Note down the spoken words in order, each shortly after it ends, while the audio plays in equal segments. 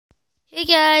Hey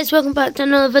guys, welcome back to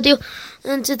another video,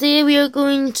 and today we are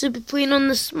going to be playing on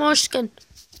the Smosh skin.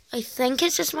 I think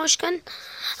it's a Smosh skin,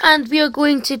 and we are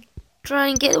going to try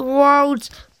and get the world's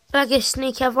biggest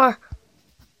snake ever.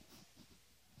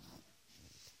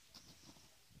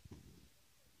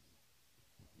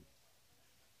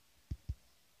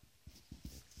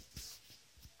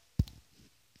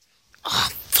 Oh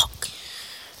fuck!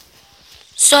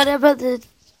 Sorry about the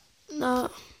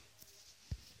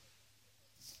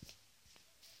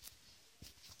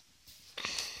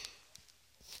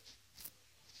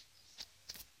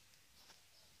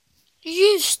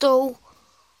You stole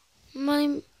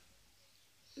my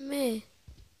mess.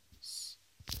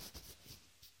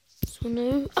 So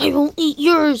now I won't eat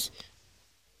yours.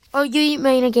 Or you eat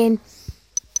mine again.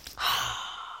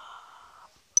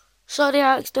 Sorry,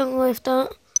 I accidentally left that.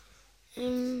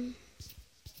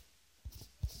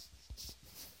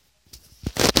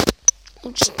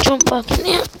 I'll just jump back in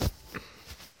there.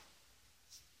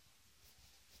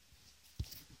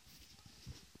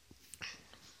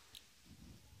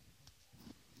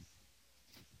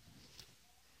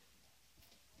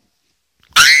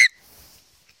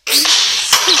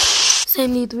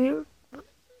 Sounded weird.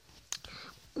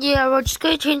 Yeah, we're just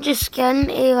going to change the skin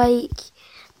to like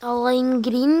a lime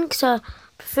green because I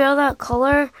prefer that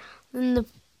colour than the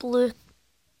blue.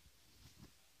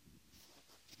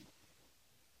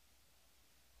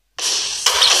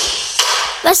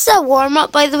 This is a warm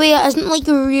up, by the way. It isn't like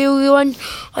a real one.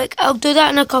 Like, I'll do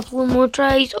that in a couple of more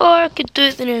tries, or I could do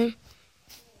it now.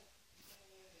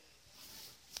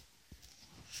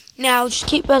 Now, I'll just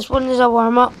keep this one as a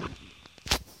warm up.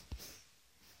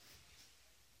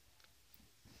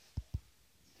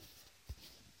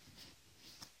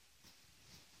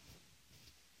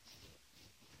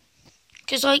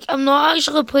 Because, like, I'm not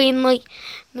actually playing, like,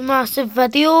 the massive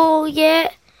video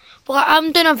yet. But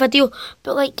I'm doing a video,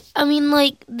 but, like, I mean,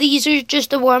 like, these are just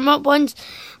the warm-up ones.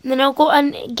 And then I'll go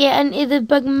and get into the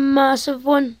big, massive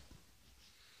one.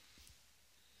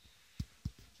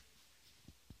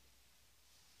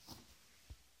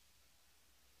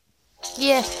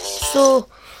 Yeah, so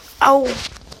I'll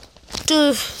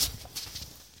do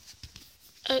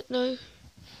it now.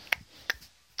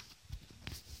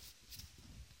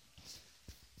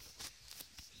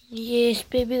 Yes,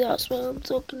 baby, that's what I'm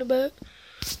talking about.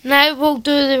 Now we'll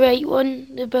do the right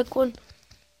one, the big one.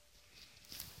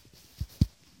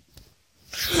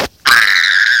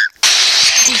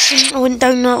 I went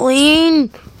down that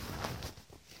lane.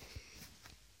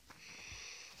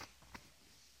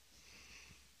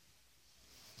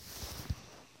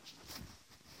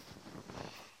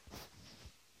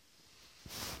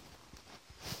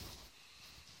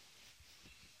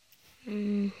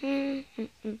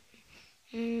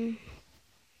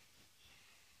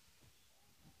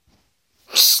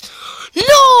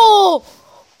 No!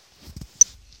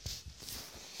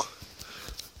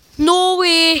 No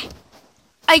way!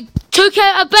 I took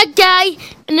out a big guy,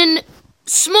 and then the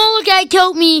smaller guy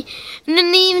killed me, and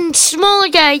then the even smaller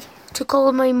guy took all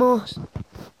of my moss.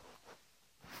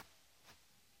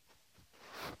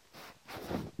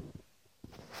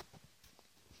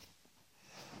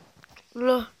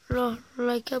 La la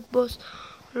like a boss,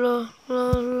 la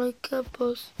la like a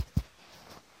boss.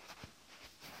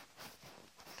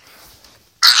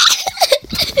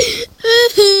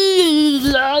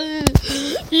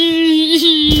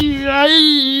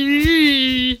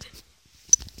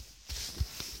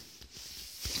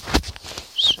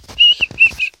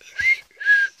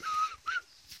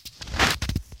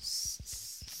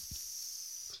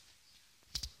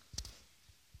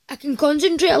 I can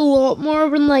concentrate a lot more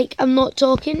when, like, I'm not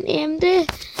talking to MD.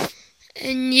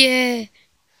 And yeah,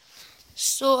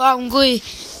 so I'm going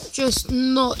to just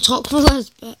not talk for this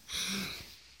bit.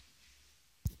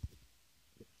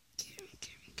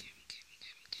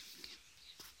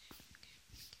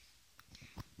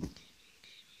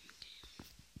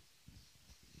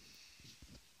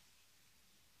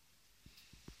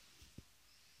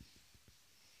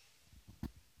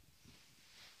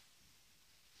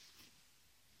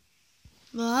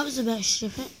 Well, that was a bit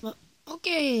stupid, but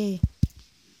okay.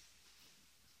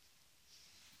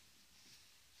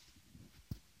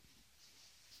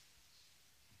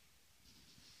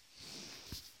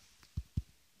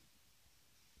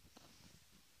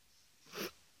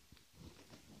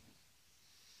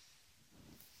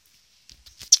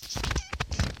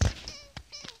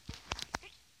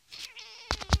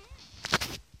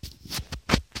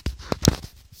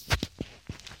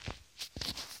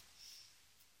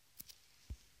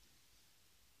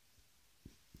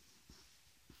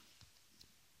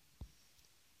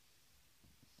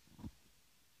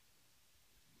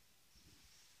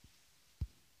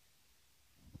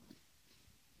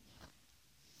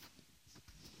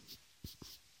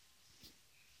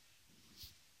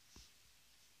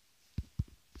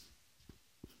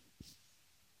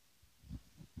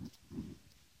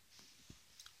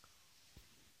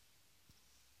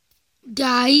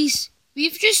 Guys,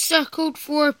 we've just circled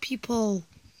 4 people.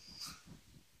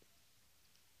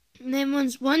 And then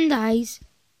once one dies,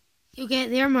 you'll get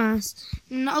their mask.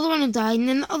 And the other one will die, and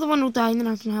then the other one will die, and then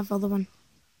I can have the other one.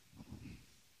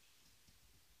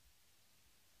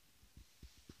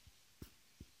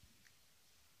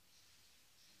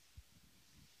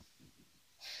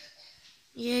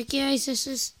 Yeah, guys, this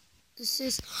is...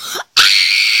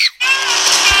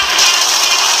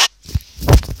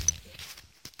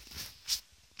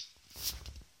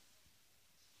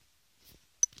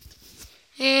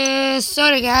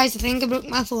 Sorry guys, I think I broke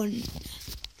my phone.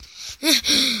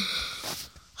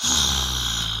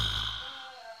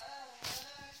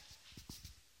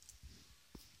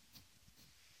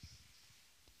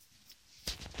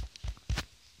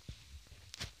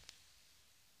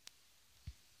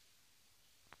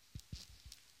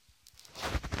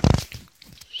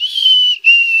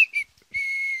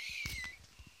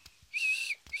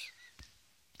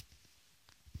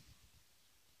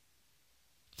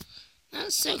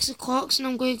 That's 6 o'clock, so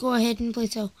I'm going to go ahead and play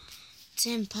till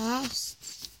 10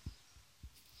 past.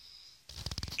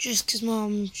 Just because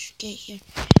Mum should get here.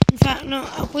 In fact, no,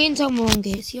 I'll wait until Mum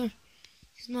gets here.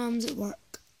 Because Mum's at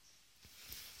work.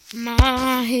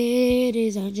 My head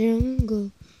is a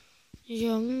jungle.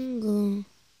 Jungle.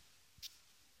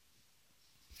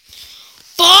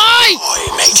 Boy! Oi,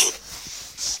 mate.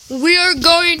 We are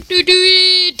going to do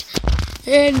it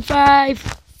in 5,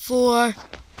 4,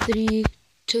 3,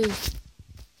 2.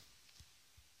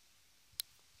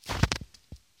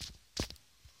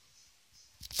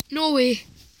 No way.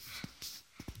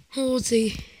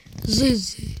 Jose.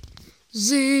 Ziz.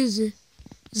 Ziz.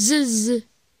 Ziz.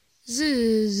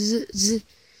 Ziz. Ziz.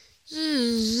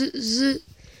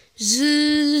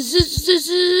 Ziz. Ziz.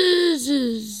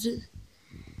 Ziz.